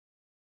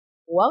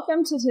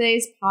Welcome to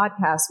today's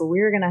podcast where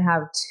we're going to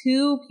have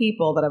two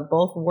people that have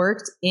both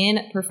worked in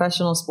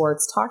professional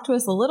sports talk to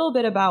us a little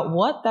bit about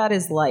what that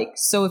is like.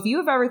 So if you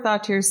have ever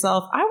thought to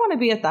yourself, I want to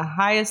be at the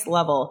highest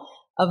level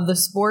of the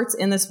sports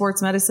in the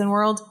sports medicine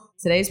world,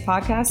 today's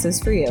podcast is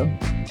for you.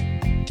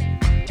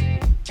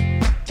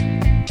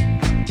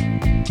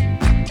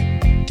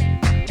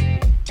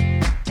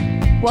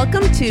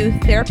 Welcome to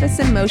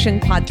Therapists in Motion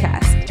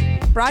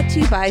podcast, brought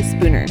to you by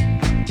Spooner.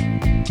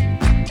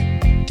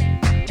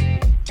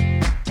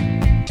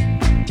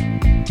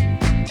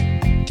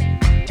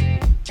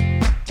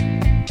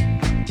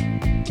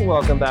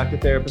 Welcome back to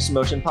Therapists in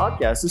Motion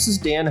podcast. This is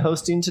Dan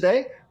hosting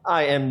today.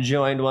 I am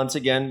joined once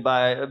again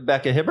by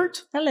Becca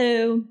Hibbert.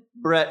 Hello.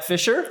 Brett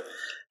Fisher.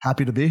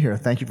 Happy to be here.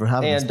 Thank you for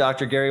having us. And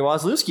Dr. Gary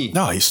Wazlewski.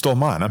 No, he stole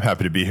mine. I'm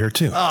happy to be here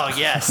too. Oh,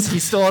 yes. He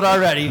stole it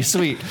already.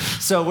 Sweet.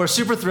 So we're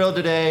super thrilled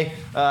today,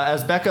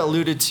 as Becca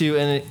alluded to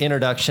in an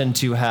introduction,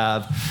 to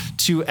have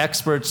two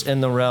experts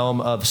in the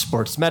realm of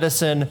sports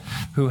medicine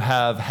who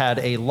have had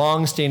a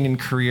long-standing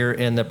career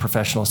in the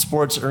professional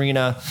sports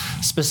arena,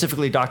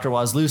 specifically Dr.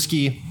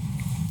 Wazlewski,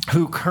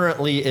 who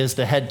currently is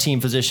the head team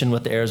physician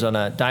with the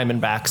Arizona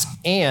Diamondbacks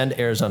and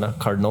Arizona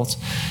Cardinals.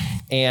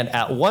 And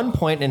at one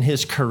point in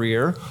his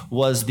career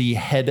was the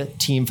head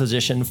team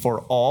physician for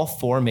all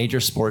four major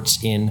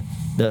sports in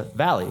the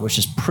Valley, which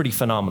is pretty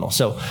phenomenal.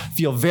 So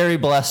feel very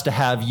blessed to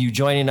have you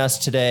joining us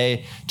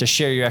today to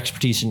share your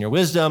expertise and your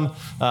wisdom,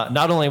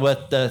 not only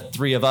with the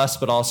three of us,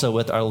 but also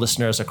with our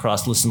listeners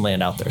across Listen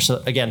Land out there.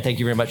 So again, thank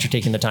you very much for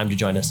taking the time to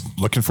join us.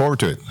 Looking forward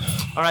to it.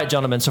 All right,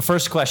 gentlemen. So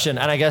first question,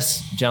 and I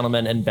guess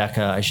gentlemen and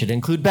Becca, I should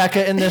include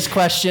Becca in this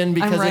question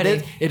because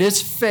it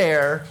is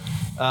fair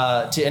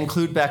to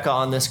include Becca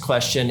on this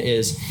question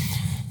is,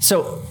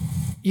 so,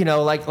 you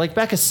know, like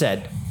Becca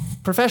said,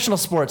 professional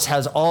sports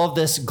has all of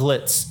this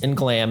glitz and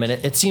glam, and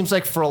it seems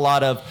like for a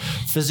lot of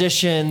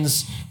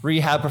physicians,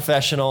 rehab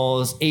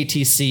professionals,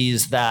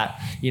 ATCs,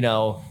 that, you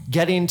know,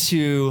 getting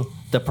to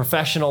the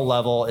professional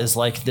level is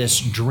like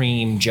this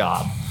dream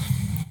job.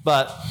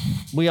 But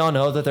we all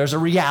know that there's a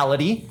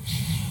reality.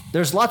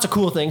 There's lots of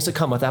cool things that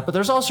come with that, but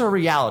there's also a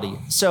reality.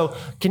 So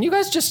can you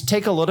guys just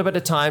take a little bit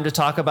of time to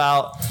talk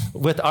about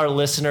with our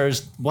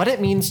listeners what it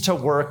means to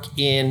work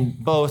in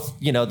both,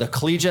 you know, the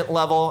collegiate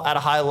level at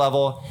a high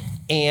level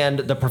and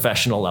the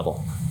professional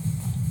level?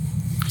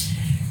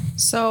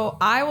 So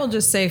I will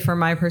just say from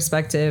my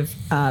perspective,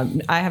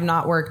 I have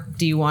not worked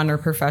D1 or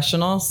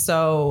professional,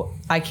 so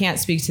I can't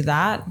speak to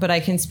that, but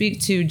I can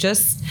speak to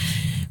just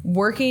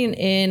working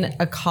in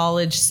a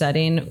college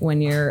setting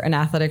when you're an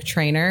athletic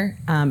trainer,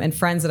 and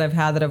friends that I've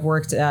had that have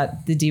worked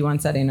at the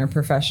D1 setting or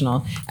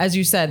professional. As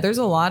you said, there's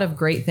a lot of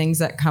great things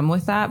that come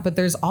with that, but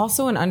there's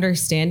also an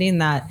understanding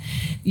that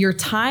your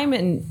time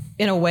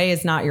in a way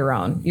is not your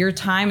own. Your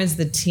time is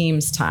the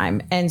team's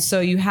time. And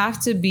so you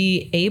have to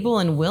be able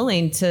and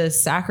willing to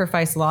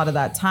sacrifice a lot of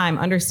that time,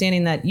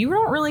 understanding that you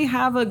don't really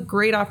have a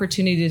great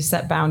opportunity to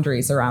set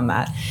boundaries around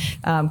that.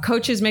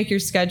 Coaches make your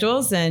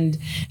schedules and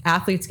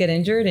athletes get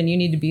injured and you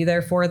need to be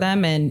there for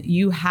them. And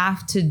you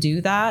have to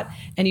do that.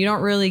 And you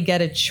don't really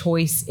get a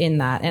choice in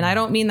that. And I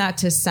don't mean that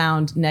to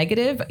sound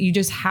negative. You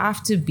just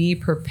have to be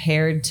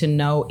prepared to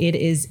know it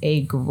is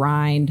a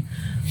grind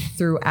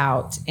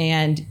throughout.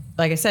 And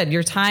like I said,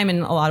 your time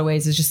in a lot of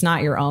ways is just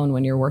not your own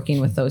when you're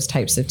working with those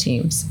types of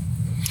teams.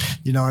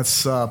 You know,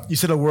 it's you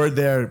said a word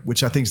there,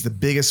 which I think is the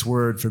biggest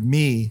word for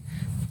me,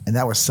 and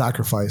that was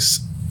sacrifice.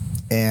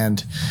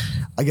 And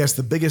I guess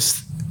the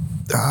biggest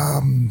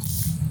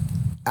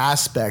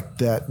aspect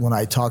that when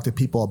I talk to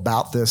people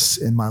about this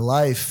in my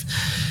life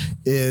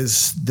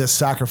is the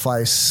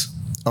sacrifice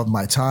of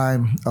my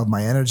time, of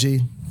my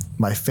energy,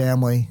 my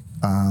family.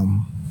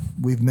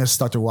 We've missed,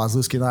 Dr.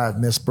 Wazlewski and I have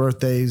missed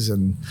birthdays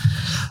and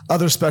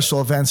other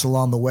special events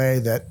along the way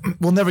that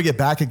we'll never get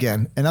back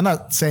again. And I'm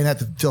not saying that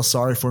to feel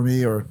sorry for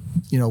me or,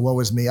 you know, woe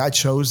is me. I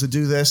chose to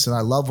do this and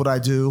I love what I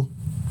do.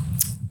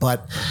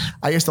 But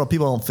I guess what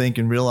people don't think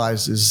and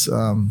realize is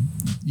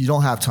you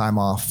don't have time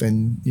off.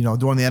 And, you know,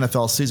 during the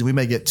NFL season, we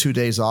may get 2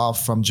 days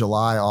off from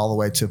July all the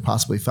way to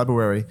possibly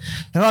February.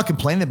 And I'm not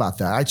complaining about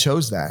that. I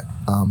chose that.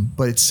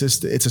 But it's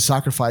a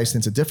sacrifice, and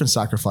it's a different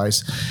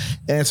sacrifice.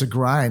 And it's a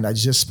grind. I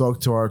just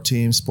spoke to our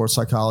team sports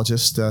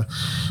psychologist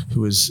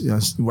who was, you know,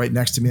 right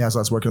next to me as I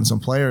was working on some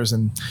players.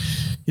 And,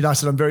 you know, I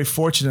said, I'm very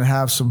fortunate to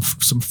have some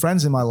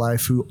friends in my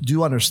life who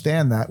do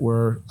understand that,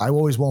 where I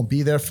always won't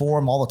be there for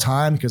them all the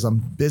time because I'm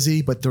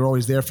busy, but they're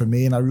always there for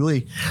me. And I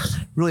really,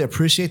 really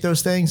appreciate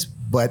those things.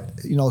 But,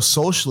 you know,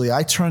 socially,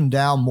 I turn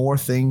down more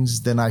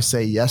things than I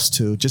say yes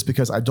to just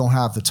because I don't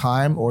have the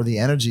time or the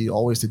energy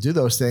always to do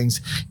those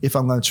things if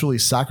I'm going to truly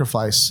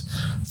sacrifice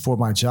for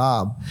my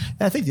job.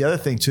 And I think the other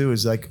thing, too,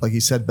 is like you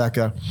said,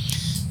 Becca,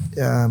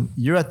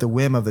 you're at the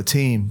whim of the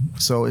team.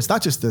 So it's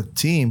not just the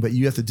team, but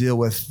you have to deal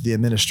with the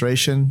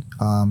administration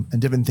and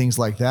different things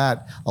like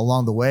that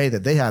along the way,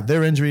 that they have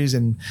their injuries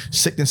and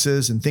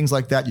sicknesses and things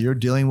like that you're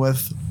dealing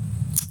with,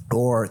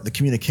 or the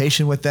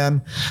communication with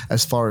them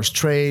as far as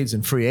trades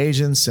and free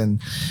agents.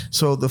 And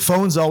so the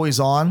phone's always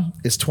on.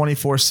 It's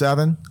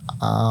 24/7.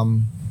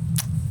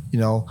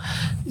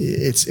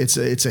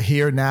 It's a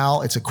here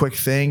now. It's a quick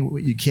thing.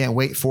 You can't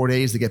wait 4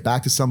 days to get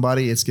back to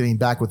somebody. It's getting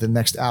back within the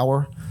next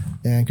hour,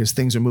 and because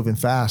things are moving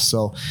fast.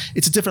 So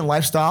it's a different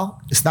lifestyle.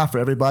 It's not for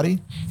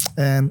everybody.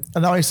 And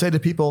I always say to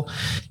people,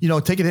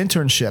 take an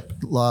internship,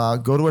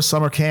 go to a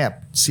summer camp,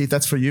 see if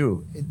that's for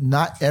you.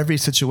 Not every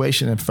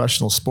situation in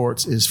professional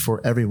sports is for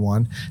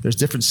everyone. There's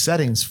different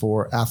settings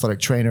for athletic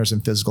trainers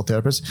and physical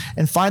therapists,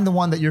 and find the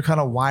one that you're kind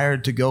of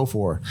wired to go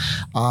for.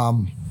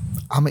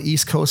 I'm an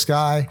East Coast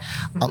guy.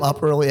 I'm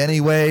up early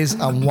anyways.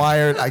 I'm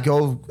wired. I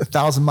go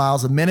 1,000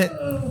 miles a minute.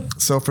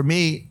 So for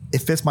me, it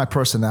fits my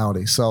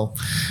personality. So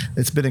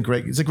it's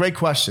a great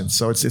question.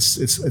 So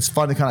it's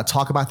fun to kind of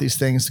talk about these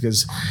things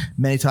because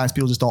many times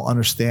people just don't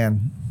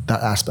understand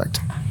that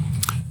aspect.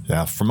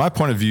 Yeah, from my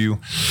point of view,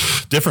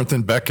 different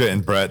than Becca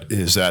and Brett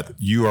is that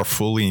you are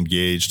fully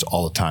engaged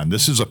all the time.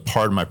 This is a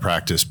part of my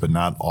practice, but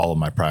not all of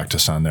my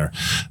practice on there.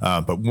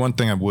 But one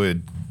thing I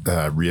would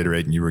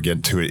reiterate, and you were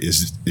getting to it,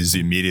 is the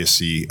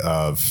immediacy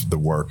of the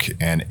work,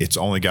 and it's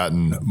only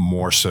gotten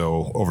more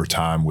so over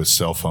time with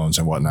cell phones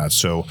and whatnot.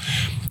 So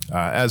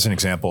as an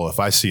example, if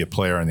I see a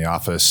player in the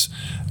office,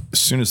 as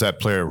soon as that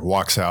player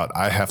walks out,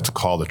 I have to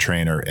call the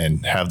trainer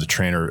and have the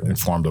trainer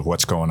informed of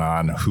what's going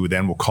on, who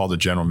then will call the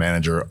general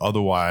manager.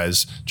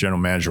 Otherwise, general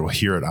manager will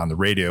hear it on the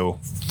radio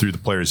through the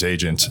player's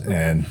agent.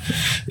 And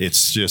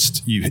it's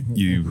just,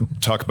 you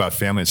talk about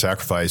family and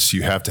sacrifice.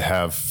 You have to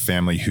have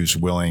family who's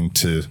willing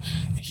to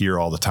hear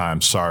all the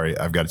time, sorry,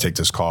 I've got to take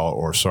this call,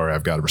 or sorry,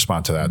 I've got to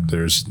respond to that.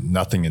 There's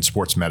nothing in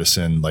sports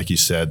medicine, like you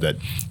said, that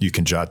you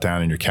can jot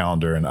down in your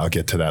calendar, and I'll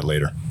get to that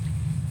later.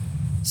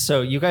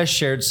 So you guys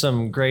shared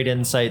some great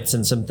insights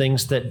and some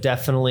things that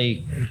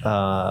definitely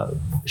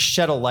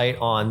shed a light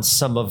on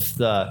some of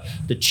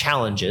the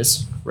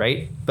challenges,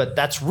 right? But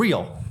that's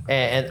real.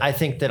 And I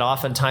think that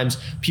oftentimes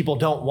people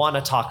don't want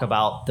to talk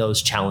about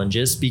those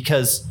challenges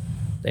because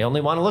they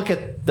only want to look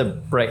at the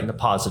bright and the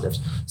positives.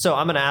 So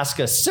I'm going to ask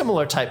a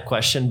similar type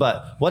question,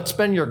 but what's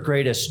been your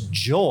greatest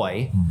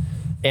joy,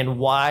 and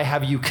why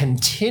have you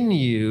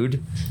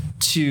continued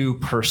to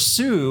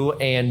pursue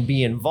and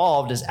be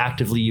involved as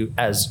actively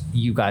as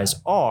you guys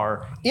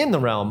are in the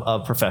realm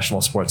of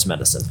professional sports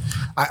medicine?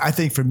 I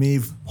think for me,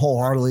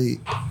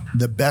 wholeheartedly,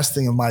 the best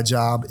thing of my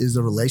job is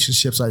the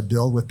relationships I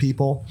build with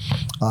people.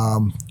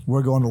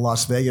 We're going to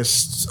Las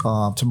Vegas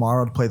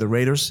tomorrow to play the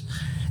Raiders.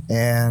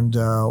 And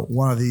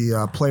one of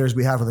the players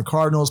we have for the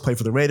Cardinals played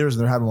for the Raiders,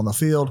 and they're having him on the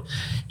field.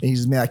 And he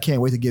says, man, I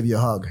can't wait to give you a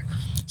hug.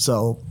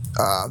 So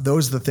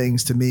those are the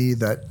things to me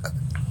that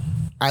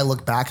I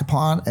look back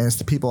upon, and it's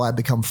the people I've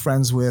become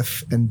friends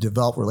with and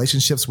develop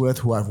relationships with,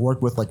 who I've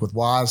worked with, like with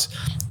Waz.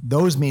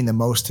 Those mean the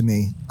most to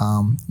me.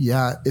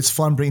 Yeah, it's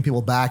fun bringing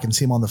people back and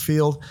see them on the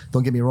field.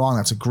 Don't get me wrong,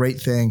 that's a great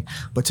thing.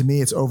 But to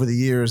me, it's over the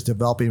years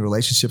developing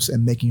relationships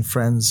and making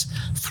friends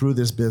through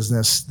this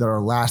business that are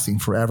lasting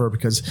forever,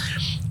 because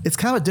it's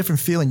kind of a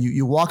different feeling.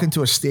 You walk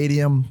into a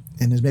stadium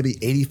and there's maybe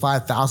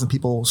 85,000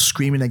 people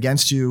screaming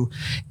against you,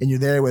 and you're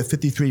there with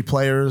 53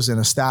 players and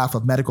a staff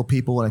of medical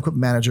people and equipment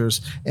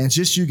managers, and it's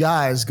just you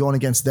guys going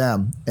against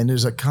them. And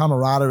there's a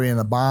camaraderie and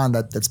a bond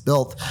that's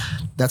built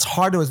that's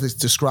hard to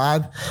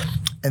describe.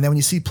 And then when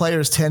you see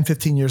players 10,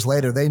 15 years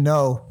later, they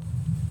know,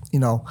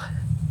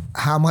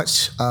 how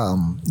much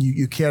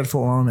you cared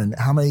for them, and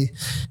how many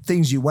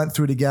things you went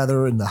through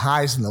together, and the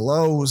highs and the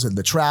lows, and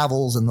the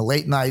travels and the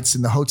late nights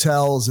and the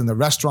hotels and the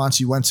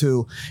restaurants you went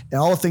to, and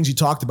all the things you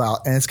talked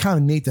about. And it's kind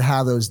of neat to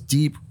have those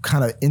deep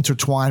kind of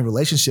intertwined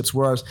relationships,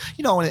 whereas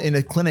in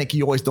a clinic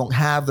you always don't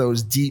have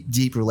those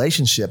deep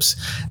relationships.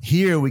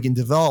 Here we can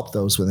develop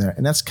those within there,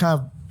 and that's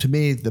kind of, to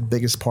me, the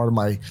biggest part of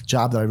my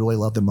job that I really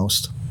love the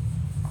most.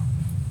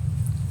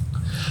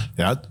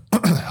 Yeah,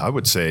 I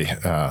would say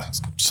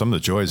some of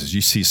the joys is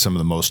you see some of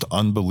the most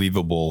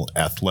unbelievable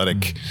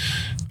athletic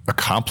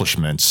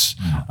accomplishments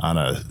on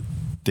a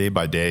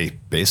day-by-day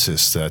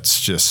basis. That's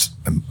just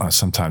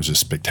sometimes just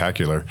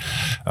spectacular.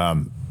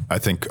 I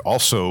think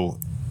also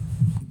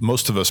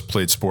most of us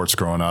played sports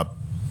growing up.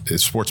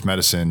 It's sports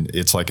medicine,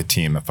 it's like a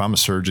team. If I'm a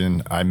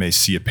surgeon, I may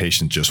see a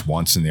patient just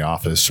once in the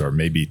office, or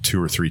maybe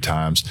 2 or 3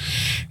 times,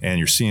 and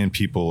you're seeing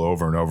people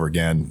over and over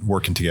again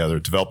working together,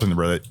 developing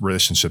the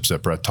relationships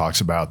that Brett talks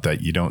about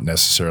that you don't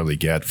necessarily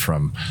get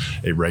from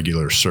a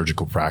regular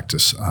surgical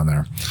practice on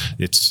there.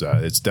 It's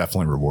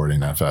definitely rewarding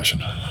in that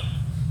fashion.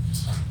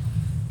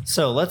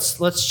 So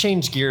let's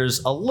change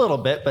gears a little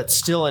bit, but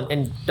still,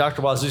 and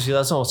Dr. Wazowski,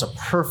 that's almost a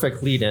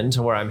perfect lead in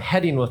to where I'm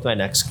heading with my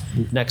next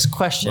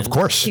question. Of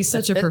course. He's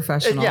such a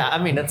professional. Yeah,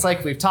 I mean, it's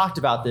like we've talked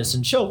about this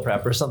in show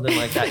prep or something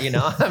like that,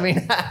 I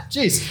mean,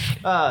 geez,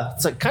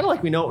 it's like kind of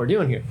like we know what we're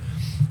doing here.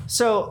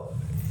 So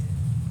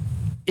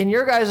in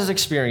your guys'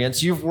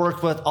 experience, you've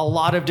worked with a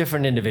lot of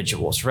different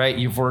individuals, right?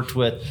 You've worked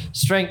with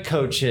strength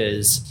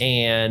coaches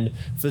and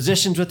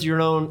physicians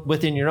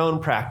within your own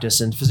practice,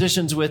 and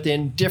physicians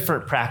within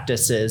different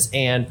practices,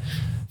 and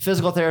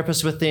physical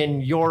therapists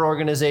within your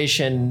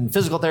organization,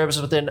 physical therapists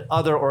within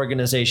other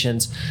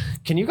organizations.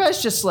 Can you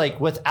guys just,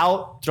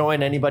 without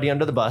throwing anybody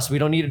under the bus, we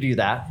don't need to do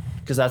that,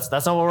 because that's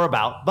not what we're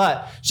about.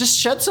 But just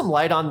shed some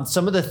light on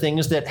some of the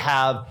things that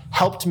have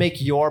helped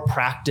make your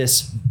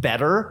practice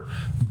better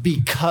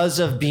because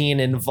of being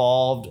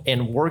involved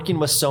and working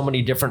with so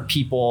many different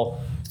people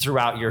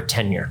throughout your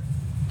tenure.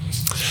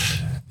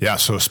 Yeah,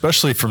 so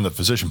especially from the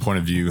physician point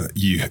of view,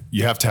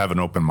 you have to have an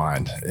open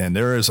mind. And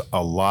there is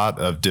a lot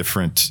of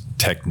different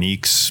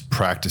techniques,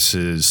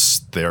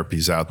 practices,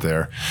 therapies out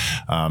there.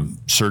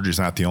 Surgery is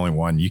not the only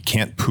one. You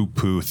can't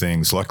poo-poo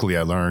things. Luckily,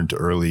 I learned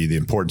early the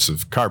importance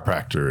of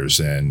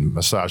chiropractors and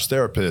massage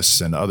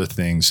therapists and other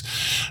things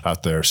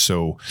out there.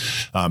 So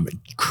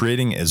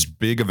creating as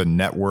big of a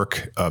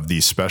network of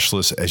these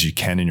specialists as you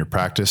can in your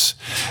practice,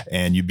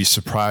 and you'd be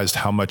surprised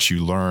how much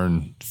you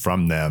learn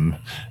from them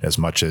as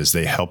much as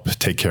they help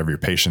take care of your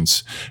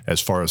patients as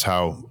far as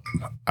how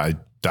I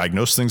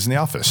diagnose things in the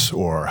office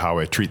or how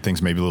I treat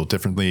things maybe a little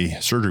differently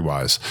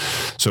surgery-wise.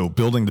 So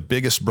building the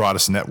biggest,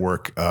 broadest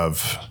network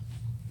of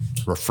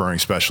referring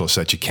specialists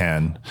that you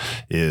can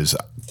is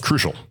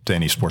crucial to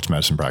any sports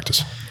medicine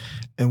practice.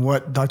 And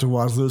what Dr.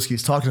 Wazlewski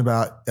is talking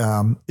about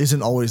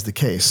isn't always the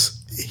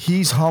case.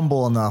 He's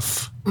humble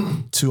enough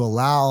to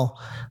allow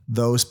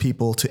those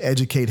people to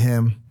educate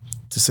him,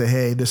 to say,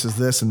 hey, this is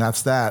this and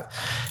that's that.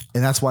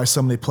 And that's why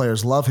so many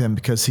players love him,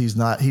 because he's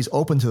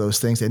open to those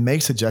things and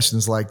makes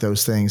suggestions like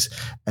those things.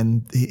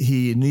 And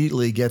he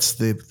immediately gets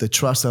the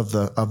trust of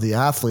the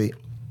athlete,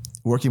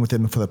 working with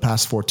him for the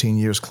past 14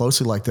 years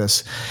closely like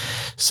this.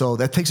 So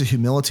that takes a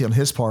humility on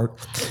his part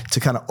to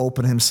kind of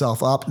open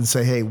himself up and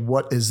say, hey,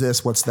 what is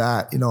this? What's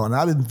that? And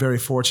I've been very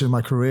fortunate in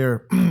my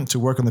career to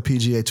work on the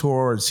PGA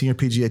Tour, and Senior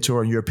PGA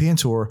Tour, and European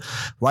Tour,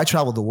 where I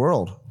traveled the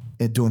world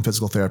doing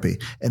physical therapy.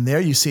 And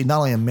there you see not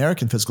only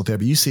American physical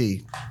therapy, you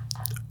see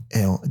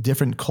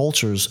different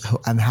cultures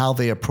and how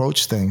they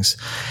approach things.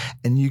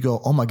 And you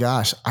go, oh my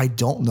gosh, I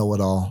don't know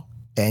it all.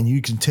 And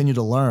you continue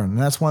to learn. And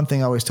that's one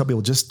thing I always tell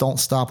people, just don't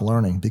stop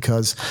learning,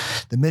 because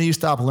the minute you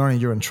stop learning,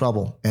 you're in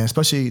trouble. And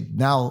especially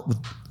now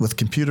with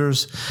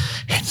computers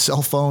and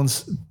cell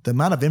phones, the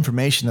amount of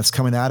information that's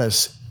coming at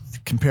us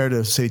compared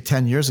to, say,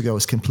 10 years ago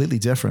is completely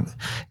different.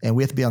 And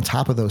we have to be on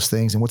top of those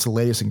things and what's the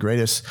latest and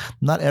greatest.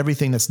 Not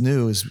everything that's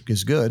new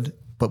is good,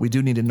 but we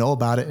do need to know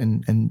about it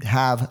and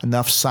have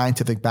enough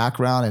scientific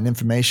background and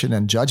information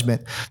and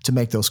judgment to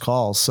make those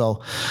calls.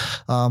 So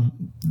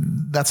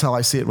that's how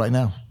I see it right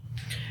now.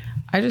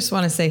 I just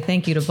want to say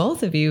thank you to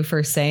both of you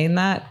for saying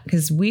that,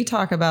 because we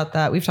talk about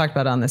that. We've talked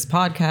about it on this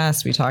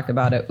podcast. We talk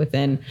about it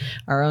within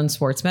our own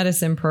sports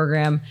medicine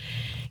program.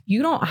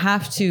 You don't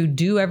have to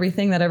do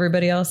everything that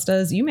everybody else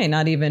does. You may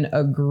not even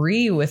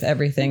agree with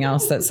everything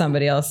else that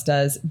somebody else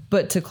does,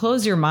 but to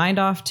close your mind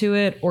off to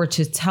it, or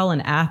to tell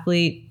an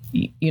athlete,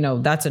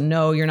 that's a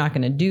no, you're not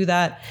going to do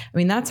that. I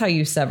mean, that's how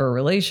you sever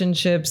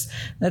relationships.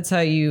 That's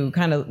how you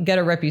kind of get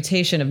a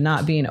reputation of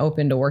not being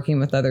open to working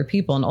with other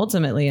people. And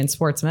ultimately in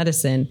sports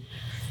medicine,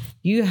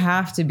 you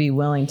have to be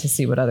willing to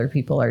see what other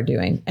people are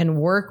doing and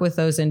work with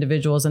those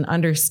individuals and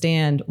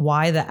understand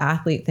why the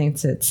athlete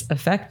thinks it's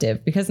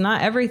effective, because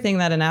not everything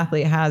that an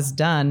athlete has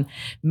done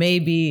may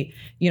be,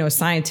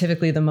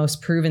 scientifically the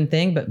most proven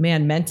thing, but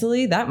man,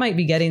 mentally that might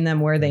be getting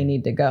them where they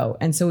need to go.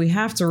 And so we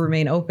have to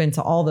remain open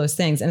to all those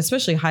things, and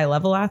especially high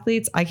level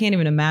athletes. I can't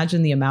even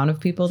imagine the amount of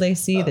people they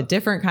see, the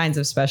different kinds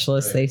of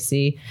specialists they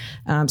see.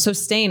 So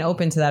staying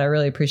open to that, I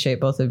really appreciate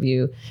both of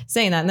you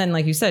saying that. And then,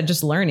 like you said,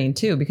 just learning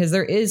too, because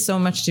there is so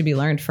much to be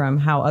learned from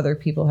how other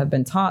people have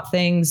been taught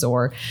things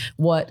or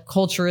what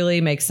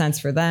culturally makes sense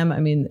for them. I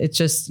mean, it's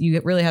just,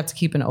 you really have to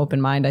keep an open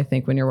mind, I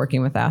think, when you're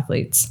working with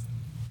athletes.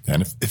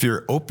 And if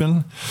you're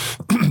open,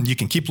 you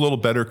can keep a little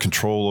better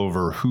control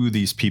over who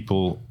these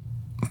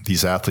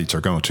athletes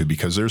are going to,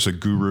 because there's a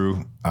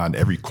guru on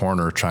every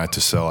corner trying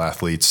to sell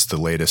athletes the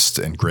latest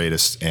and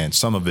greatest, and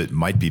some of it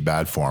might be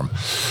bad for them.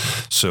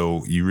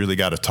 So you really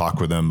got to talk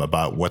with them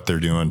about what they're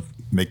doing,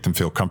 make them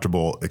feel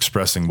comfortable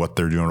expressing what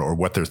they're doing or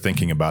what they're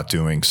thinking about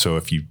doing. So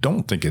if you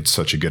don't think it's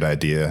such a good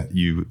idea,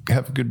 you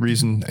have a good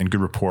reason and good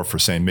rapport for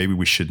saying maybe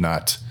we should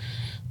not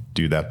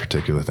do that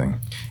particular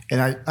thing.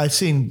 And I've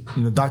seen,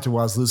 Dr.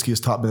 Wazlewski has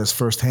taught me this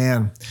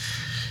firsthand.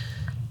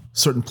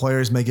 Certain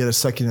players may get a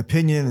second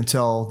opinion and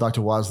tell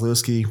Dr.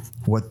 Wazlewski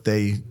what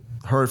they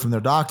heard from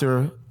their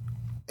doctor,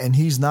 and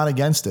he's not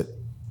against it.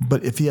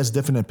 But if he has a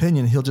different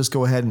opinion, he'll just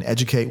go ahead and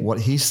educate what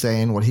he's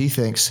saying, what he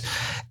thinks.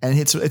 And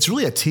it's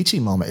really a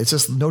teaching moment. It's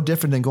just no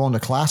different than going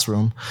to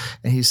classroom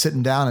and he's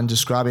sitting down and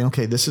describing,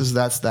 okay, that's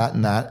that,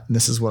 and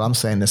this is what I'm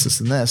saying, this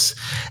and this.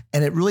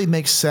 And it really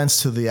makes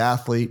sense to the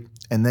athlete,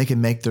 and they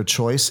can make their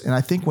choice. And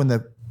I think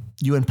when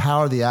you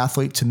empower the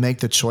athlete to make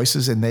the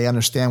choices and they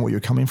understand what you're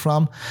coming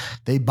from,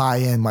 they buy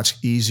in much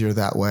easier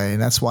that way.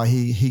 And that's why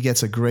he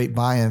gets a great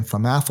buy-in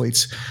from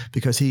athletes,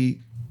 because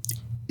he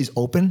is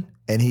open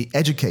and he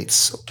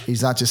educates.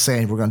 He's not just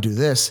saying we're going to do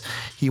this.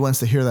 He wants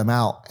to hear them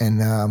out.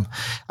 And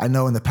I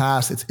know in the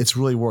past it's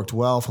really worked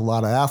well for a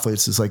lot of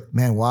athletes. It's like,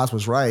 man, Waz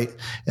was right,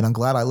 and I'm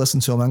glad I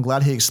listened to him. I'm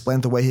glad he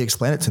explained the way he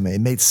explained it to me.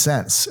 It made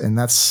sense, and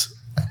that's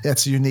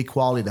a unique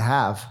quality to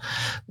have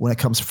when it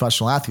comes to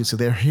professional athletes. So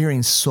they're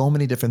hearing so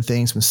many different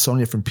things from so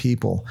many different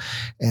people,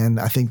 and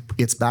I think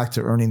it's back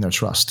to earning their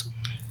trust.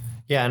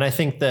 Yeah. And I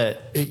think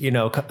that,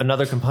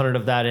 another component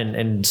of that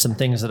and some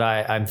things that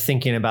I'm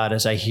thinking about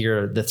as I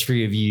hear the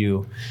three of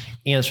you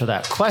answer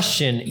that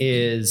question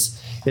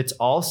is it's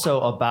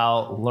also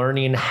about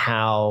learning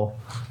how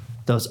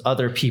those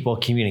other people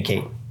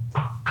communicate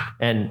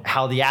and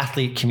how the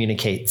athlete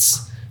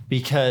communicates.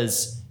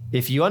 Because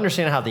if you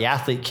understand how the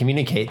athlete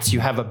communicates, you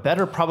have a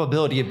better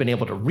probability of being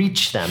able to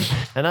reach them.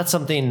 And that's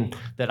something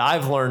that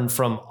I've learned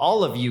from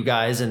all of you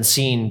guys and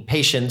seeing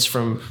patients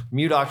from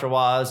you, Dr.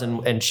 Waz,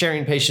 and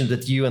sharing patients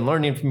with you and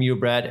learning from you,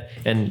 Brett,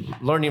 and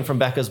learning from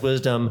Becca's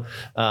wisdom.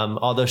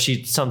 Although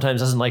she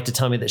sometimes doesn't like to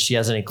tell me that she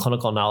has any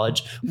clinical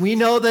knowledge. We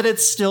know that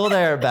it's still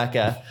there,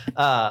 Becca.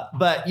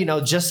 But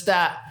just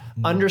that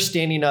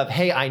understanding of,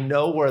 hey, I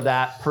know where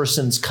that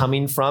person's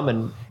coming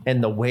from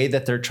and the way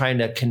that they're trying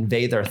to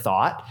convey their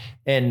thought,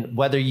 and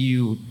whether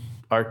you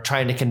are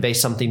trying to convey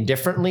something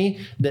differently,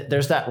 that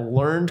there's that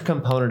learned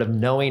component of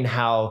knowing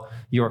how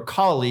your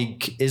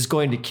colleague is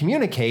going to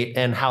communicate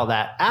and how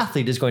that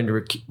athlete is going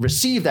to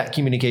receive that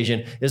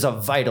communication is a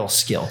vital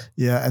skill.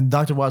 Yeah. And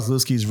Dr.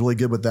 Wazlewski is really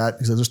good with that,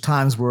 because there's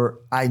times where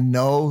I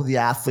know the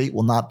athlete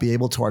will not be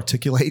able to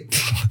articulate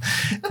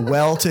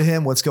well to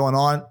him what's going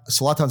on.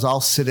 So a lot of times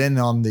I'll sit in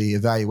on the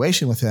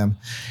evaluation with him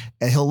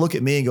and he'll look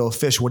at me and go,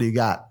 Fish, what do you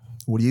got?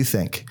 What do you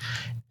think?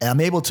 And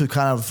I'm able to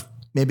kind of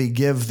maybe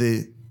give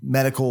the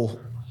medical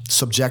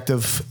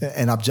subjective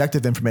and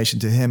objective information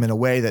to him in a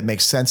way that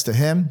makes sense to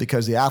him,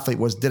 because the athlete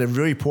did a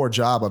really poor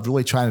job of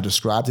really trying to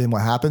describe to him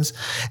what happens.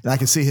 And I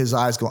can see his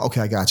eyes going,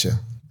 okay, I got you.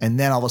 And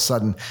then all of a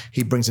sudden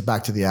he brings it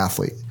back to the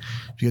athlete,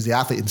 because the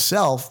athlete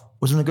himself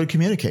wasn't a good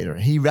communicator.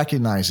 He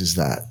recognizes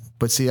that.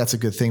 But see, that's a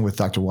good thing with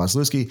Dr.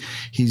 Wazlewski.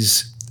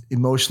 He's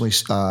emotionally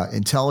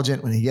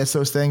intelligent when he gets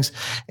those things,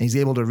 and he's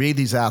able to read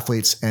these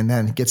athletes and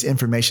then gets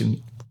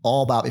information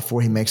all about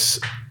before he makes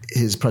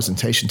his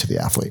presentation to the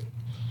athlete,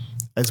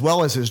 as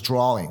well as his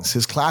drawings,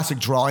 his classic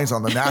drawings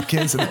on the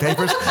napkins and the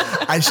papers.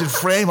 I should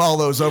frame all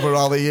those over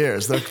all the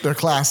years. They're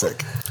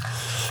classic.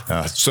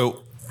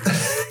 So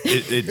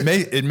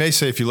it may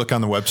say, if you look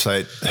on the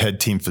website, head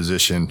team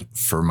physician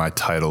for my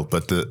title,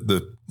 but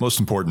the most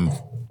important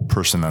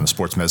person on the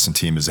sports medicine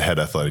team is the head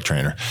athletic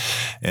trainer.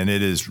 And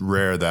it is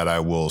rare that I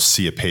will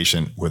see a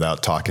patient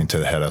without talking to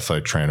the head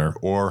athletic trainer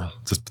or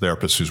the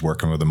therapist who's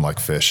working with them,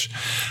 like Fish,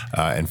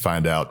 and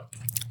find out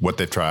what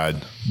they've tried,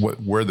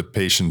 where the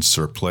patient's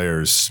or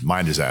player's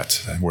mind is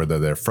at, whether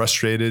they're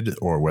frustrated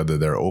or whether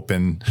they're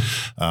open.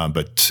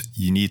 But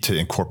you need to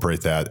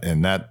incorporate that.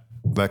 And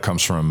that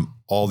comes from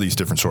all these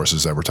different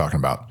sources that we're talking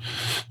about.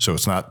 So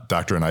it's not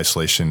doctor in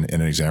isolation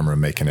in an exam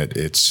room making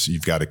it.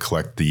 You've got to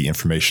collect the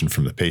information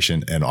from the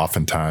patient. And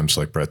oftentimes,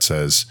 like Brett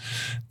says,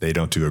 they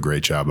don't do a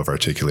great job of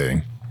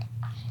articulating.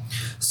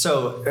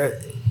 So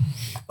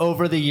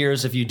over the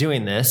years of you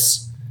doing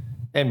this,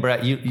 and Brett,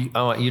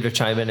 I want you to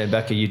chime in, and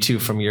Becca, you too,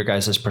 from your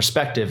guys'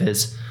 perspective,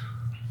 is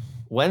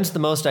when's the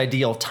most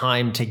ideal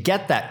time to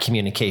get that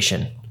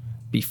communication?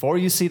 Before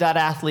you see that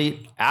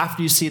athlete,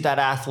 after you see that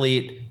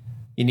athlete,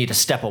 you need to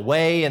step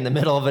away in the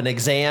middle of an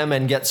exam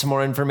and get some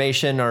more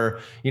information,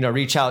 or,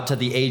 reach out to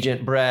the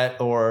agent,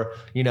 Brett, or,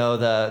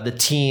 the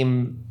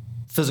team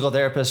physical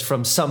therapist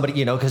from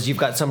somebody, because you've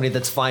got somebody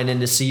that's flying in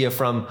to see you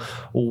from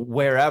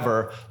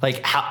wherever.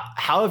 Like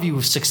how have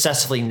you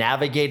successfully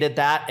navigated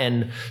that,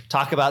 and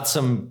talk about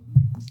some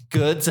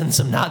goods and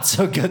some not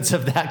so goods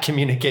of that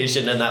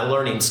communication and that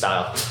learning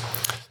style?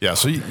 Yeah,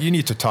 so you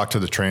need to talk to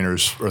the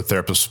trainers or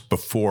therapists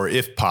before,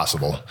 if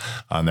possible,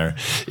 on there.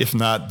 If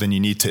not, then you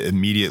need to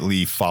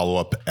immediately follow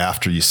up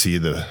after you see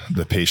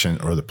the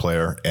patient or the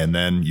player. And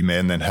then you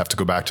may then have to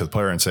go back to the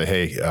player and say,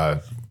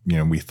 hey,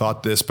 we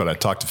thought this, but I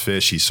talked to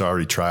Fish. He's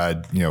already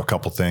tried, a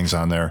couple things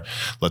on there.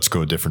 Let's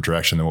go a different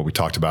direction than what we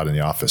talked about in the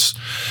office.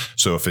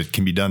 So if it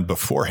can be done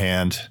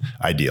beforehand,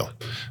 ideal.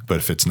 But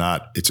if it's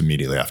not, it's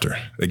immediately after.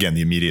 Again,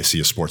 the immediacy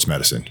of sports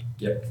medicine.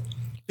 Yep.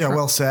 Yeah,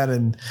 well said.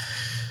 And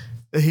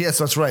yes,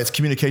 that's right. It's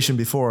communication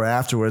before or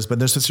afterwards. But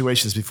there's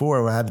situations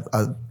before where I had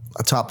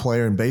a top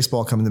player in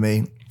baseball come to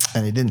me,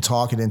 and he didn't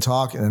talk.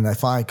 And I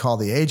finally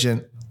called the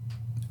agent.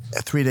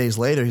 3 days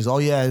later, he's,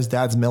 his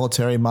dad's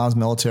military, mom's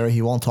military.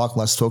 He won't talk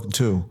unless spoken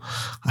to.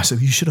 I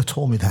said, you should have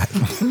told me that.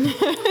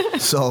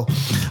 So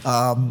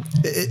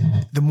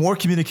the more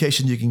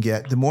communication you can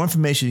get, the more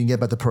information you can get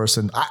about the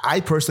person.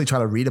 I personally try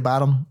to read about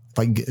them. If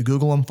I can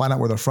Google them, find out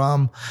where they're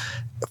from,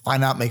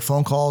 make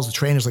phone calls. The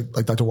trainers,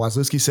 like Dr.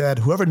 Wazlewski said,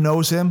 whoever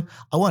knows him,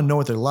 I want to know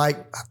what they're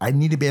like. I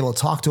need to be able to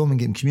talk to them and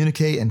get them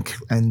communicate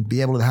and be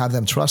able to have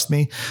them trust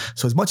me.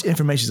 So as much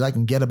information as I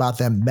can get about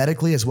them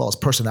medically as well as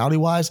personality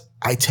wise,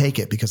 I take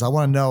it, because I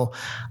want to know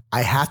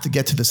I have to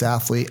get to this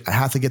athlete. I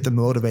have to get them,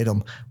 motivate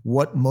them.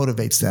 What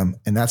motivates them?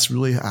 And that's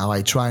really how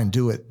I try and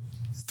do it,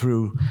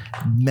 through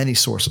many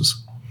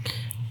sources.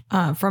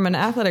 From an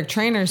athletic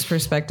trainer's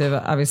perspective,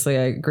 obviously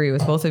I agree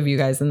with both of you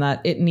guys in that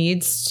it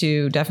needs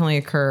to definitely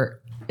occur.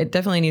 It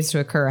definitely needs to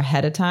occur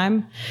ahead of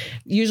time.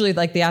 Usually,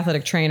 like, the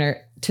athletic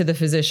trainer to the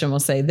physician will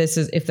say, this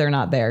is, if they're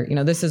not there,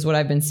 this is what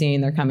I've been seeing.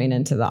 They're coming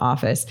into the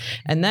office.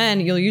 And then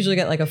you'll usually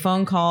get like a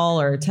phone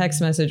call or a text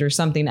message or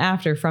something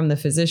after from the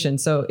physician.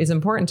 So it's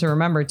important to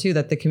remember too,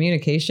 that the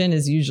communication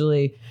is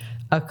usually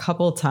a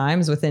couple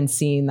times within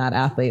seeing that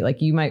athlete.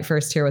 Like you might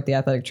first hear what the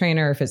athletic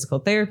trainer or physical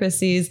therapist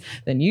sees,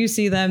 then you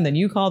see them, then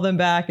you call them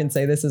back and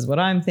say, this is what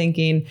I'm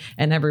thinking.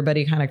 And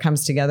everybody kind of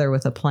comes together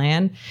with a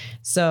plan.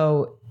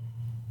 So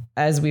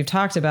as we've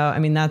talked about, I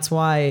mean, that's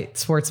why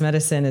sports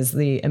medicine is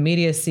the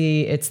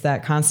immediacy. It's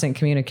that constant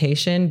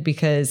communication,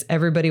 because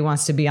everybody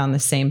wants to be on the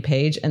same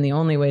page. And the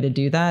only way to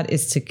do that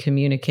is to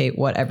communicate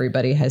what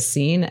everybody has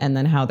seen and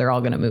then how they're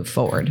all going to move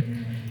forward.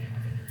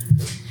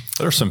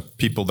 There are some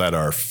people that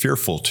are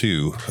fearful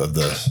too of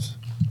the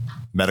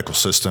medical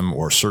system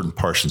or certain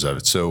portions of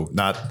it. So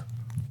not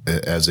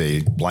as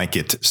a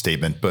blanket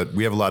statement, but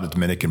we have a lot of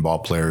Dominican ball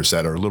players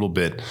that are a little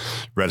bit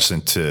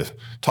reticent to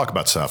talk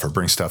about stuff or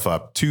bring stuff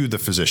up to the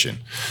physician,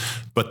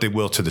 but they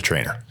will to the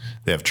trainer.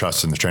 They have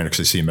trust in the trainer because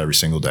they see him every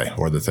single day,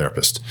 or the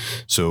therapist.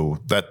 So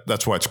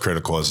that's why it's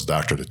critical as a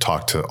doctor to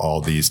talk to all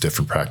these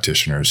different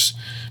practitioners,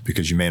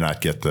 because you may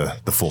not get the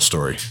full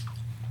story.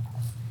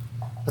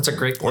 That's a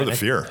great point. Or the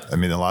fear. I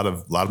mean, a lot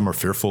of them are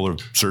fearful of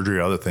surgery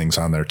or other things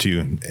on there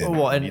too.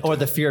 Or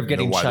the fear of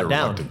getting shut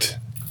down.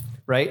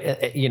 Right?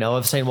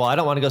 Of saying, well, I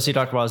don't want to go see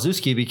Dr.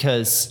 Wazowski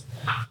because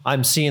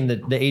I'm seeing the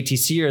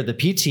ATC or the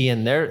PT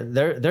and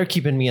they're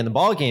keeping me in the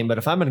ball game. But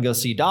if I'm going to go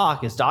see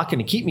Doc, is Doc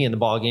going to keep me in the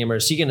ball game, or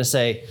is he going to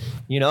say,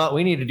 you know what,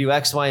 we need to do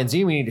X, Y, and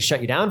Z. We need to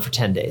shut you down for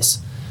 10 days.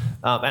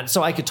 And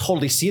so I could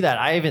totally see that.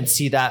 I even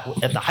see that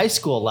at the high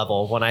school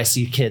level when I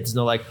see kids and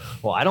they're like,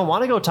 well, I don't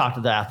want to go talk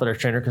to the athletic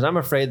trainer because I'm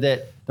afraid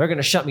that they're going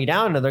to shut me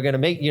down and they're going to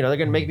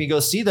make me go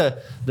see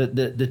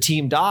the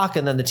team doc.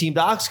 And then the team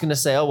doc's going to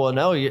say, oh, well,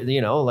 no,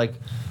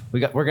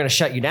 we're going to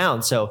shut you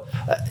down. So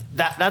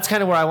that's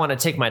kind of where I want to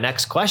take my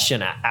next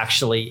question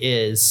actually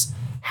is,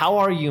 how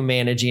are you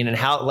managing and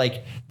how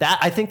like that?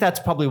 I think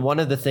that's probably one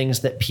of the things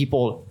that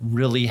people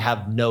really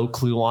have no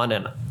clue on.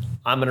 And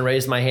I'm going to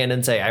raise my hand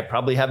and say I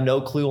probably have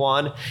no clue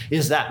on,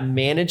 is that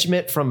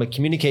management from a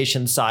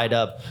communication side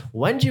of,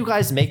 when do you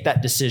guys make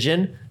that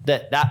decision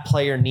that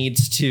player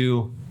needs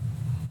to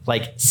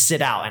like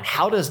sit out, and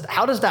how does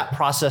that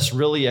process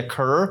really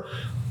occur,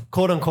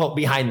 quote unquote,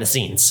 behind the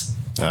scenes?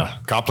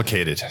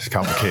 Complicated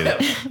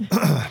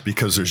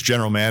because there's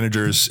general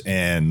managers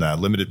and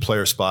limited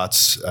player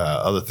spots,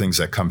 other things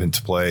that come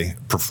into play,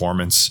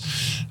 performance,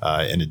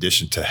 in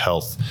addition to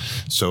health.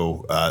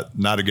 So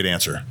not a good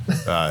answer.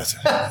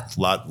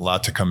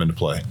 Lot to come into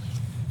play.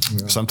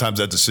 Yeah. Sometimes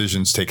that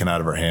decision's taken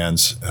out of our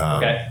hands.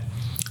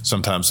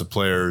 Sometimes the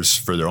players,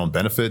 for their own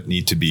benefit,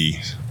 need to be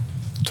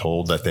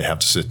told that they have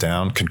to sit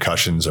down.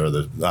 Concussions are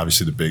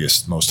obviously the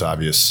biggest, most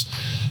obvious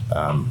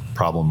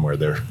problem, where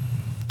they're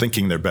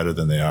thinking they're better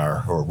than they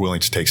are, or willing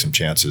to take some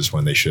chances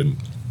when they shouldn't.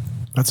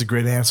 That's a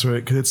great answer,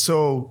 because it's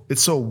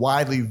so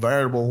widely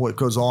variable what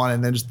goes on,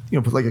 and then just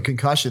like a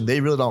concussion,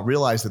 they really don't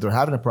realize that they're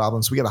having a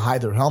problem, so we got to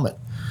hide their helmet.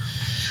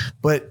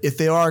 But if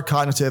they are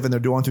cognitive and they're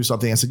going through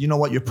something, and said, you know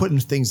what, you're putting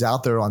things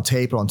out there on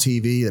tape or on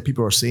TV that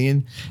people are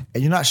seeing,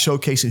 and you're not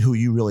showcasing who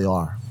you really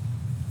are.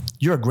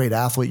 You're a great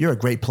athlete, you're a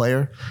great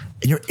player,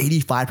 and you're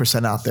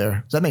 85% out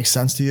there. Does that make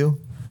sense to you?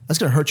 That's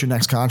going to hurt your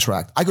next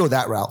contract. I go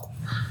that route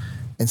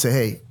and say,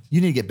 hey, you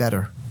need to get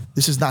better.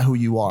 This is not who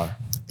you are.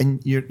 And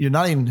you're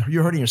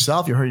hurting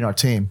yourself, you're hurting our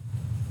team.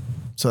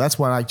 So that's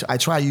why I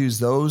try to use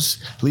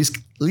those, at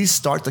least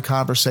start the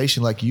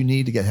conversation like, you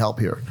need to get help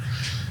here.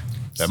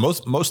 Yeah,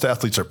 most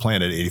athletes are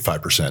playing at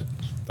 85%.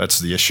 That's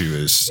the issue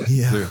is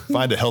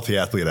find a healthy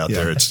athlete out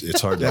there.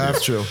 It's hard to do.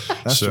 That's true.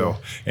 That's true.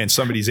 And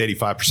somebody's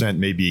 85%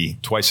 may be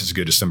twice as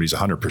good as somebody's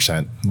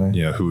 100%,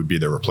 right. Who would be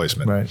their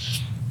replacement. Right.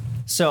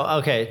 So,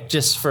 okay,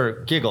 just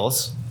for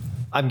giggles,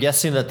 I'm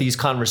guessing that these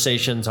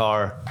conversations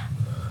are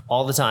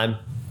all the time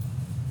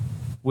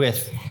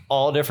with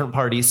all different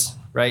parties,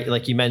 right?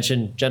 Like you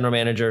mentioned, general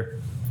manager,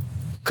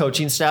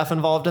 coaching staff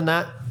involved in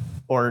that,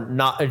 or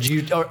not? Or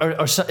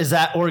is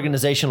that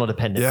organizational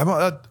dependent?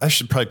 Yeah, I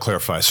should probably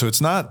clarify. So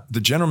it's not,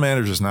 the general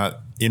manager is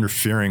not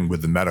interfering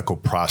with the medical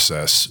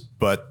process,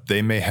 but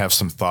they may have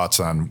some thoughts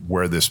on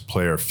where this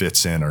player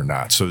fits in or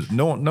not. So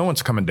no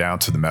one's coming down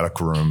to the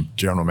medical room,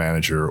 general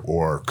manager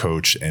or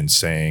coach, and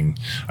saying,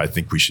 I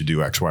think we should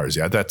do X, Y, or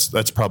Z.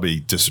 That's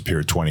probably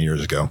disappeared 20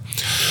 years ago.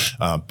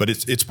 But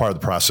it's part of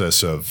the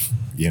process of,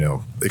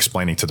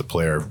 explaining to the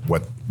player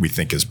what we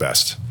think is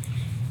best.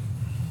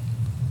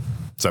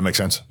 Does that make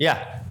sense?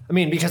 Yeah. I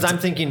mean, because I'm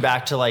thinking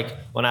back to like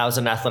when I was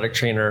an athletic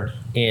trainer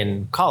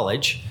in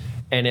college,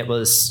 and it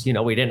was,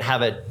 we didn't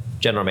have a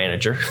general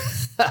manager.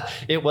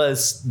 It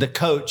was the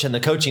coach and the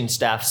coaching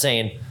staff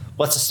saying,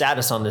 what's the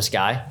status on this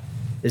guy?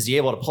 Is he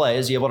able to play?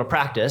 Is he able to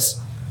practice?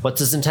 What's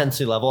his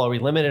intensity level? Are we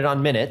limited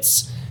on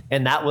minutes?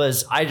 And that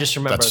was, I just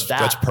remember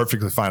That's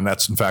perfectly fine.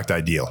 That's in fact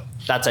ideal.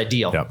 That's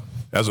ideal. Yep.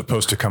 As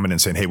opposed to coming in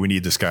and saying, hey, we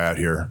need this guy out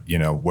here.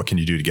 What can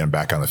you do to get him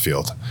back on the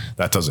field?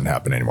 That doesn't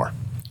happen anymore.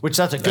 Which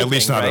that's a good thing, at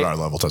least not right? at our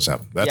level. Doesn't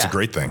happen. That's a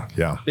great thing.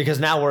 Yeah. Because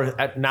now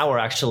we're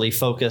actually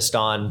focused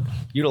on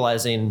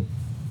utilizing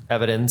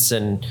evidence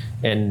and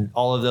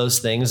all of those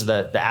things,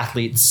 the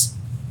athlete's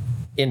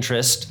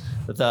interest,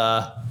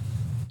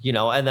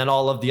 and then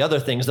all of the other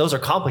things, those are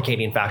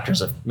complicating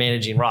factors of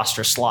managing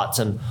roster slots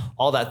and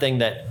all that thing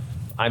that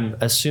I'm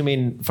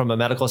assuming from a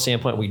medical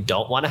standpoint, we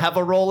don't want to have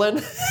a role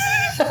in.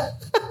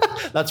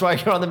 That's why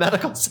you're on the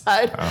medical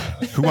side.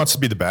 Who wants to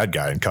be the bad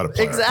guy and cut a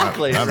player?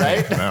 Exactly,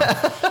 right?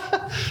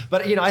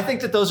 But, I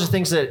think that those are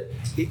things that,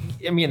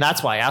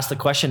 that's why I asked the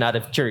question out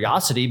of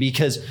curiosity,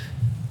 because,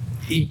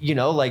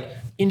 like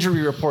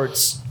injury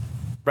reports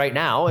right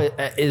now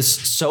is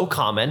so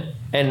common.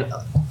 And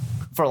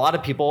for a lot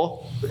of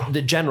people,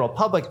 the general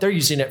public, they're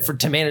using it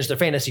to manage their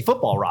fantasy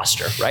football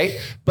roster, right?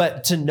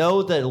 But to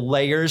know the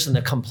layers and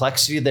the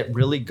complexity that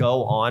really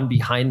go on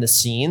behind the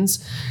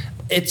scenes,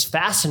 it's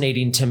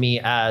fascinating to me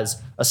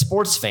as a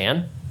sports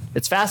fan.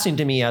 It's fascinating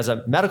to me as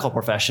a medical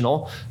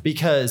professional,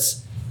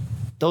 because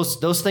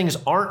those things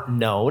aren't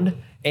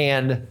known.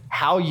 And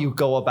how you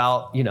go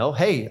about,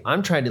 hey,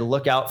 I'm trying to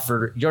look out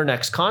for your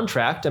next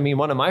contract.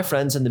 One of my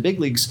friends in the big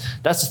leagues,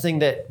 that's the thing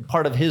that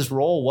part of his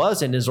role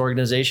was in his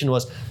organization,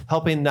 was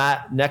helping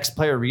that next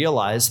player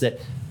realize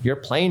that you're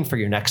playing for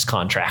your next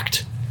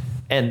contract.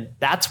 And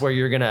that's where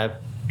you're going to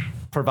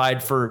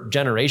provide for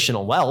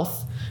generational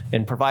wealth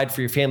and provide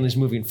for your families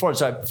moving forward.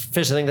 So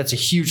I think that's a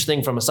huge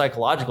thing from a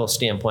psychological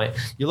standpoint.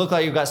 You look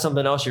like you've got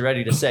something else you're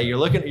ready to say.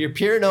 You're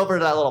peering over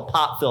that little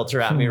pop filter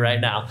at me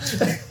right now.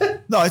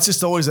 No, it's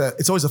just always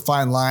a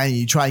fine line.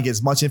 You try and get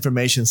as much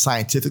information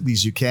scientifically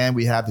as you can.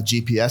 We have the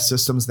GPS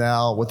systems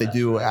now, what they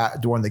do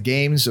during the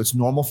games. So it's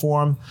normal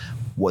for them,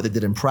 what they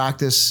did in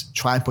practice,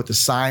 try and put the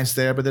science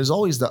there. But there's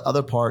always the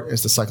other part,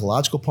 is the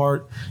psychological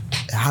part.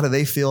 How do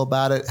they feel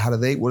about it?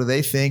 What do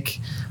they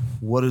think?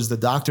 What does the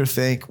doctor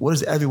think? What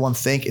does everyone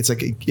think?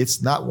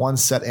 It's not one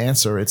set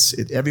answer.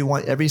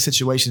 Every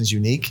situation is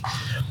unique.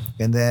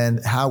 And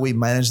then how we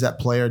manage that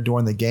player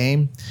during the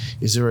game.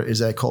 Is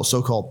that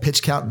so-called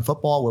pitch count in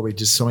football, where we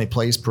just so many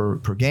plays per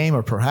game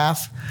or per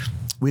half?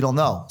 We don't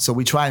know. So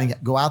we try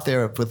and go out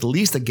there with at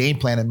least a game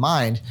plan in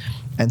mind,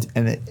 and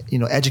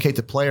educate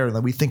the player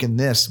that we think in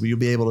this, you'll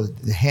be able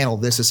to handle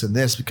this, and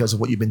this because of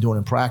what you've been doing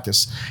in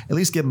practice. At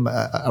least give them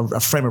a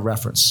frame of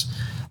reference.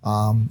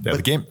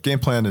 The game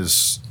plan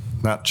is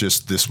not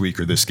just this week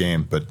or this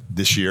game, but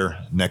this year,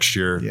 next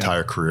year,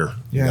 entire career.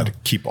 You got to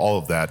keep all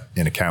of that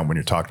in account when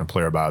you're talking to a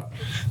player about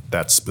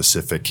that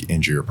specific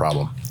injury or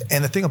problem.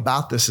 And the thing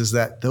about this is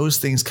that those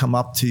things come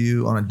up to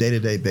you on a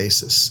day-to-day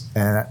basis.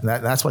 And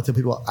that's why I tell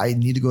people I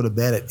need to go to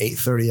bed at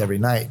 8:30 every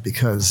night,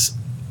 because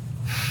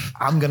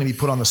I'm going to be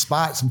put on the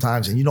spot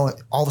sometimes, and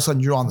all of a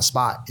sudden you're on the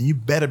spot, and you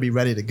better be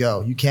ready to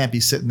go. You can't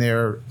be sitting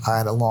there, I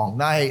had a long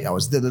night, I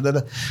was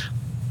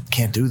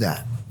Can't do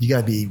that. You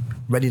got to be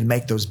ready to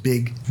make those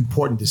big,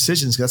 important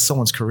decisions. That's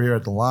someone's career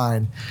at the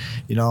line,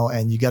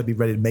 and you got to be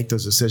ready to make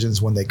those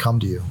decisions when they come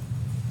to you.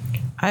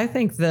 I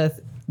think the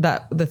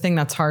thing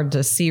that's hard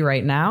to see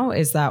right now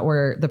is that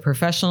the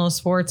professional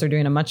sports are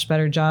doing a much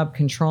better job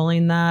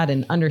controlling that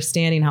and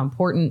understanding how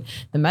important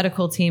the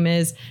medical team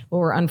is. What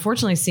we're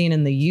unfortunately seeing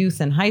in the youth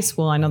and high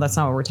school, I know that's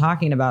not what we're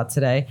talking about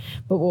today,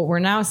 but what we're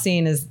now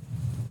seeing is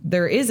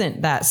there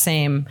isn't that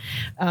same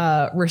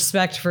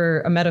respect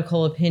for a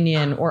medical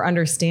opinion or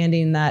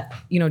understanding that,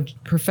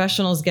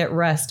 professionals get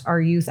rest. Our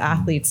youth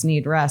athletes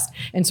need rest.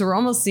 And so we're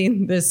almost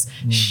seeing this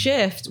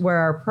shift where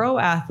our pro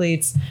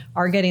athletes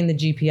are getting the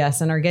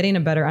GPS and are getting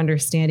a better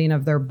understanding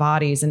of their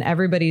bodies, and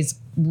everybody's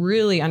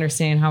really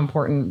understanding how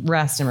important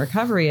rest and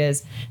recovery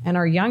is. And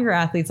our younger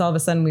athletes, all of a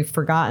sudden we've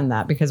forgotten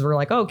that, because we're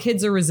like, oh,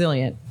 kids are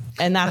resilient.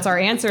 And that's our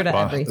answer to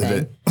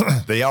everything.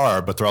 They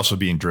are, but they're also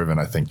being driven,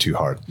 I think, too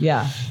hard.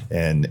 Yeah.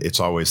 And it's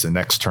always the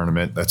next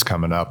tournament that's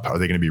coming up. Are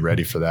they going to be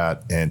ready for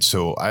that? And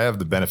so I have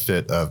the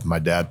benefit of my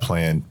dad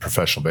playing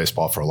professional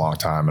baseball for a long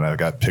time, and I've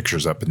got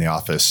pictures up in the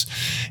office.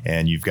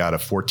 And you've got a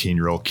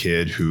 14-year-old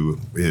kid who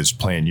is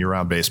playing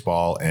year-round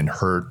baseball and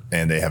hurt,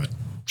 and they have a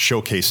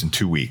showcase in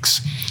 2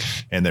 weeks,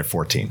 and they're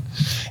 14.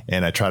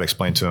 And I try to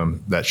explain to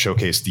him that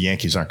showcase, the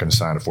Yankees aren't going to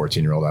sign a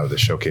 14-year-old out of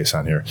this showcase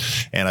on here.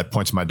 And I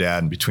point to my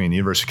dad, and between the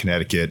University of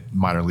Connecticut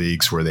minor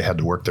leagues, where they had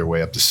to work their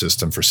way up the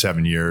system for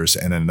 7 years,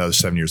 and then another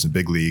 7 years in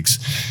big leagues,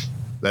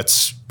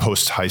 that's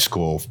post high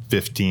school,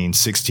 15,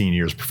 16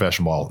 years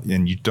professional ball.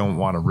 And you don't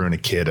want to ruin a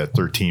kid at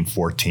 13,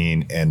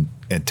 14 and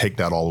take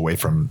that all away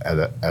from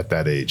at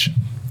that age.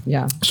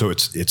 Yeah. So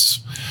it's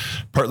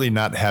partly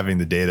not having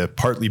the data,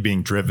 partly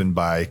being driven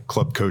by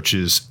club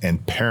coaches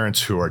and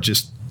parents who are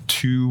just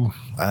too,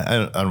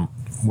 I don't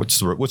what's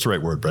the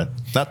right word, Brent?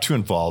 Not too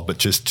involved, but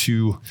just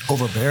too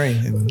overbearing,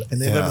 and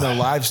they live their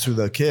lives through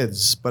the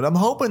kids. But I'm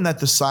hoping that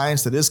the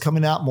science that is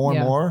coming out more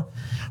and more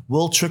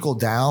will trickle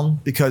down,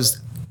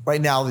 because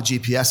right now the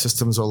GPS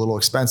systems are a little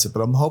expensive,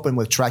 but I'm hoping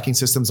with tracking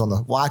systems on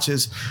the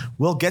watches,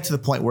 we'll get to the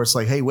point where it's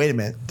like, hey, wait a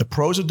minute, the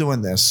pros are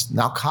doing this.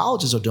 Now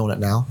colleges are doing it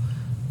now.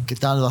 Get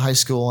down to the high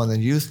school and the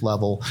youth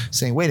level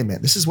saying, wait a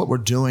minute, this is what we're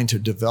doing to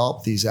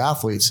develop these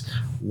athletes.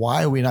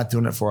 Why are we not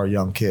doing it for our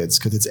young kids?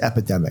 Because it's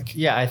epidemic.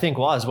 Yeah, I think,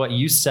 Waz, what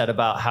you said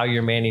about how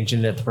you're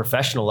managing it at the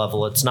professional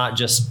level, it's not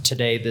just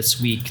today,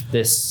 this week,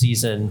 this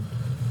season,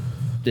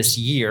 this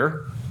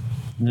year.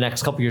 the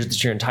next couple of years,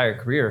 it's your entire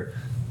career.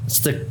 It's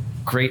the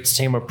great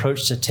same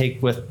approach to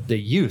take with the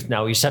youth.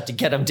 Now you just have to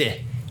get them to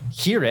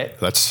hear it.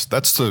 That's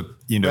the,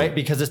 right?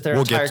 Because it's their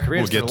entire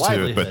career. We'll get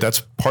to it, but that's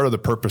part of the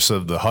purpose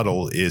of the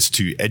huddle is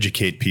to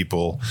educate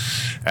people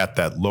at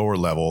that lower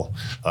level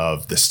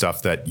of the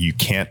stuff that you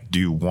can't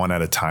do one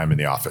at a time in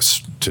the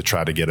office, to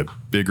try to get a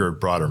bigger,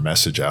 broader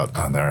message out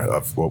on there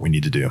of what we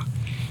need to do.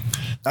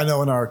 I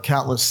know in our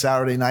countless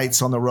Saturday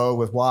nights on the road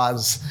with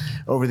Woz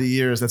over the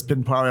years, that's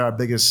been probably our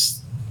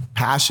biggest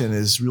passion,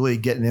 is really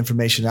getting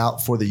information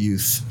out for the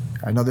youth.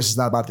 I know this is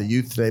not about the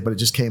youth today, but it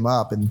just came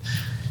up, and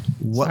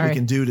what we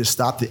can do to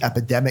stop the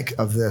epidemic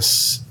of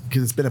this,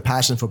 because it's been a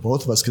passion for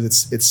both of us,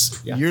 because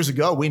it's years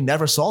ago, we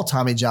never saw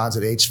Tommy Johns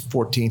at age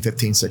 14,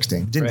 15,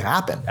 16. It didn't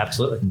happen.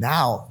 Absolutely.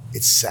 Now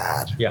it's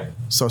sad. Yeah.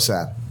 So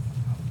sad.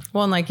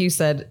 Well, and like you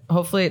said,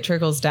 hopefully it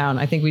trickles down.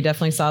 I think we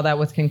definitely saw that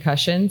with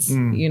concussions,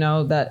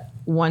 that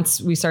once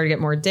we started to get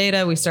more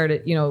data, we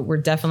started, we're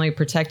definitely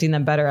protecting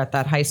them better at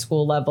that high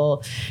school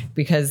level,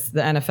 because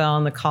the NFL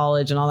and the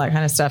college and all that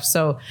kind of stuff.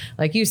 So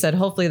like you said,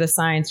 hopefully the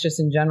science just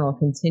in general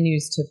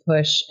continues to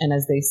push. And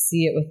as they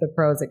see it with the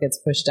pros, it gets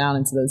pushed down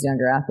into those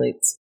younger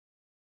athletes.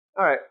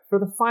 All right. For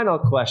the final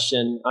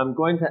question, I'm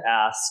going to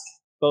ask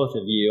both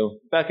of you.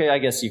 Becca, I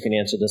guess you can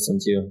answer this one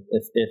too,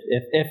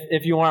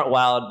 if you aren't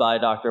wowed by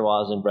Dr.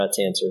 Woz and Brett's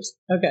answers.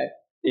 Okay.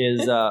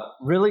 Is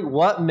really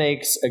what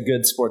makes a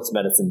good sports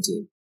medicine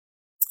team?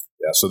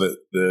 Yeah, so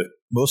the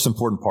most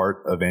important part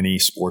of any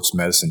sports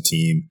medicine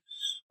team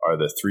are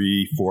the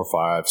 3, 4,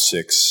 5,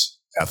 6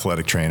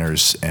 athletic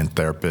trainers and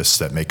therapists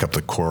that make up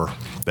the core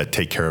that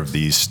take care of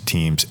these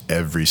teams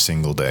every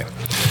single day.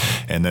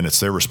 And then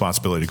it's their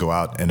responsibility to go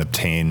out and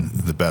obtain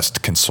the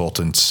best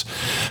consultants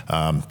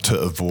to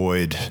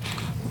avoid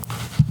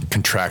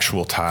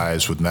contractual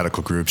ties with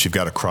medical groups. You've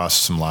got to cross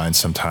some lines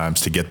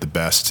sometimes to get the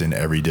best in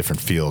every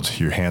different field.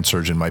 Your hand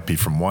surgeon might be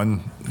from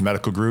one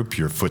medical group,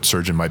 your foot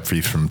surgeon might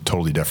be from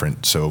totally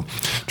different. So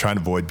trying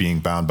to avoid being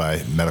bound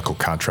by medical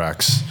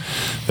contracts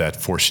that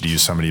force you to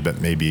use somebody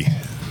but maybe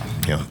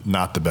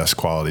not the best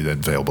quality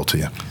that's available to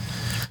you.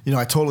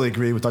 I totally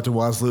agree with Dr.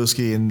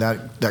 Wozlewski, and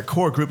that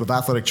core group of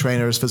athletic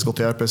trainers, physical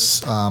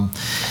therapists,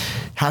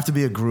 have to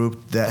be a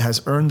group that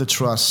has earned the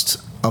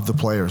trust of the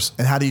players.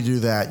 And how do you do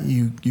that?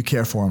 You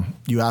care for them.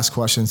 You ask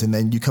questions, and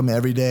then you come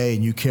every day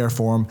and you care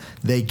for them.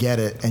 They get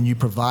it, and you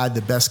provide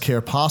the best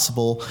care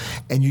possible.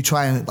 And you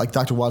try and, like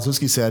Dr.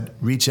 Wozlewski said,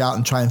 reach out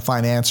and try and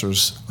find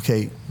answers.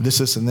 Okay,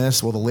 this, and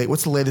this. Well,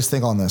 what's the latest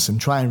thing on this? And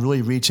try and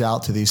really reach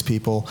out to these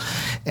people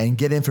and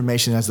get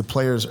information as the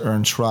players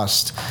earn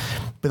trust.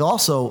 But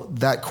also,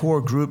 that core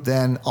group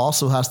then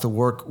also has to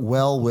work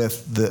well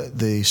with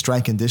the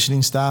strength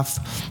conditioning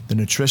staff, the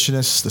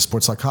nutritionists, the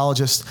sports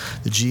psychologists,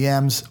 the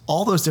GMs.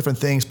 All those different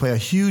things play a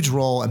huge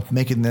role in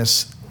making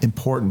this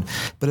important.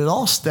 But it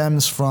all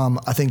stems from,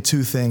 I think,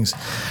 two things.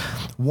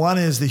 One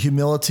is the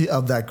humility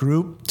of that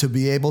group to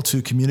be able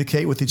to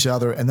communicate with each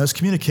other, and those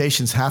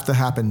communications have to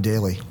happen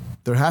daily.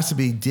 There has to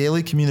be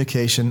daily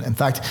communication, in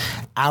fact,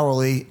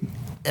 hourly,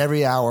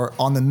 every hour,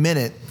 on the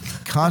minute,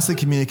 constant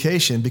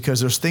communication, because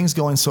there's things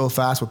going so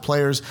fast with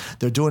players.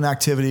 They're doing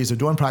activities, they're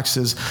doing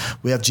practices.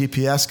 We have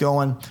GPS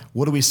going.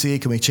 What do we see?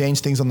 Can we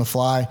change things on the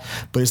fly?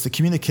 But it's the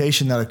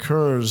communication that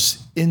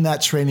occurs in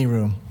that training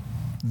room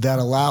that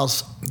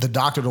allows the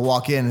doctor to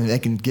walk in and they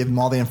can give him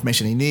all the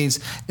information he needs.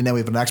 And then we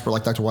have an expert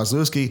like Dr.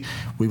 Wozlewski.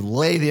 We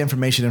lay the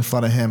information in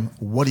front of him.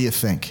 What do you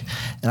think?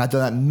 And I've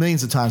done that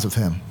millions of times with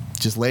him.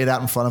 Just lay it out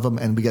in front of them,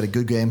 and we get a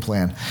good game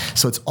plan.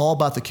 So it's all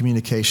about the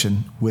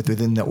communication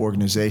within the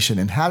organization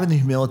and having the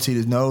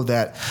humility to know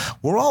that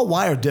we're all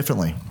wired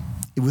differently.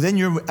 Within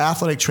your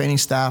athletic training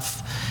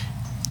staff,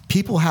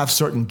 people have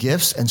certain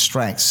gifts and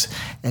strengths,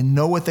 and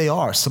know what they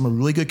are. Some are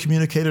really good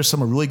communicators.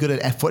 Some are really good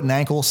at foot and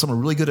ankle. Some are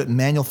really good at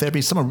manual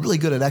therapy. Some are really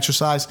good at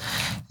exercise.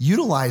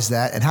 Utilize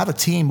that and have a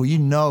team where you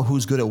know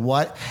who's good at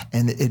what,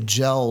 and it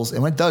gels.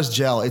 And when it does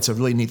gel, it's a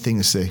really neat thing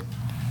to see.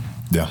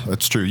 Yeah,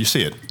 that's true. You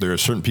see it. There are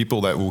certain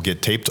people that will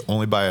get taped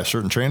only by a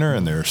certain trainer,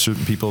 and there are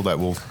certain people that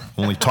will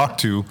only talk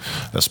to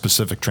a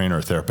specific trainer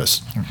or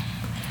therapist.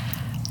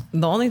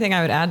 The only thing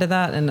I would add to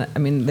that, and I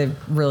mean, they've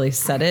really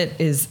said it,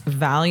 is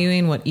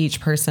valuing what each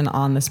person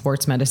on the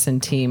sports medicine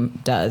team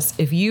does.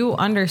 If you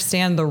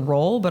understand the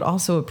role, but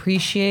also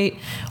appreciate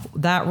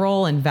that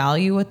role and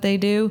value what they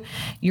do,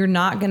 you're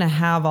not going to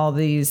have all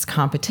these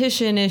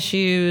competition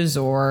issues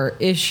or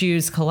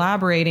issues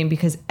collaborating,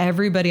 because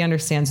everybody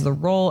understands the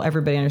role,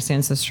 everybody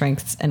understands the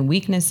strengths and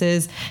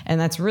weaknesses, and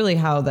that's really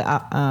how the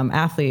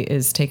athlete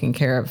is taken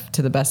care of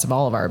to the best of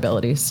all of our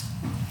abilities.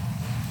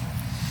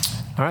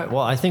 All right.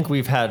 Well, I think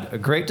we've had a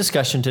great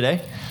discussion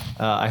today.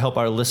 I hope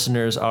our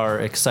listeners are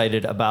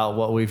excited about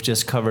what we've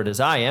just covered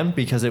as I am,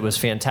 because it was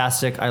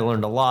fantastic. I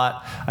learned a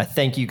lot. I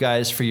thank you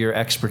guys for your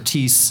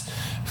expertise,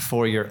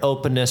 for your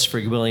openness, for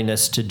your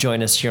willingness to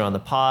join us here on the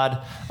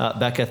pod.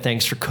 Becca,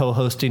 thanks for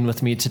co-hosting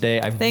with me today.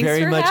 I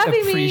very much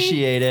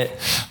appreciate it.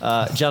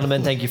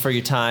 Gentlemen, thank you for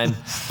your time.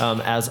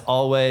 As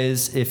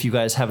always, if you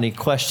guys have any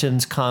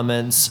questions,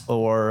 comments,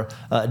 or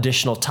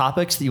additional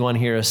topics that you want to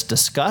hear us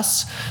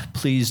discuss,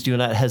 please do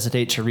not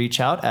hesitate to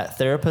reach out at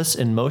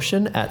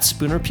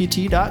therapistinmotion@spoonerpt.com.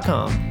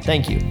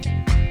 Thank you.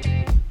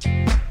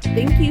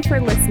 Thank you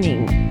for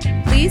listening.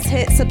 Please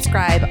hit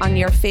subscribe on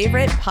your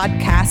favorite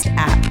podcast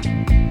app.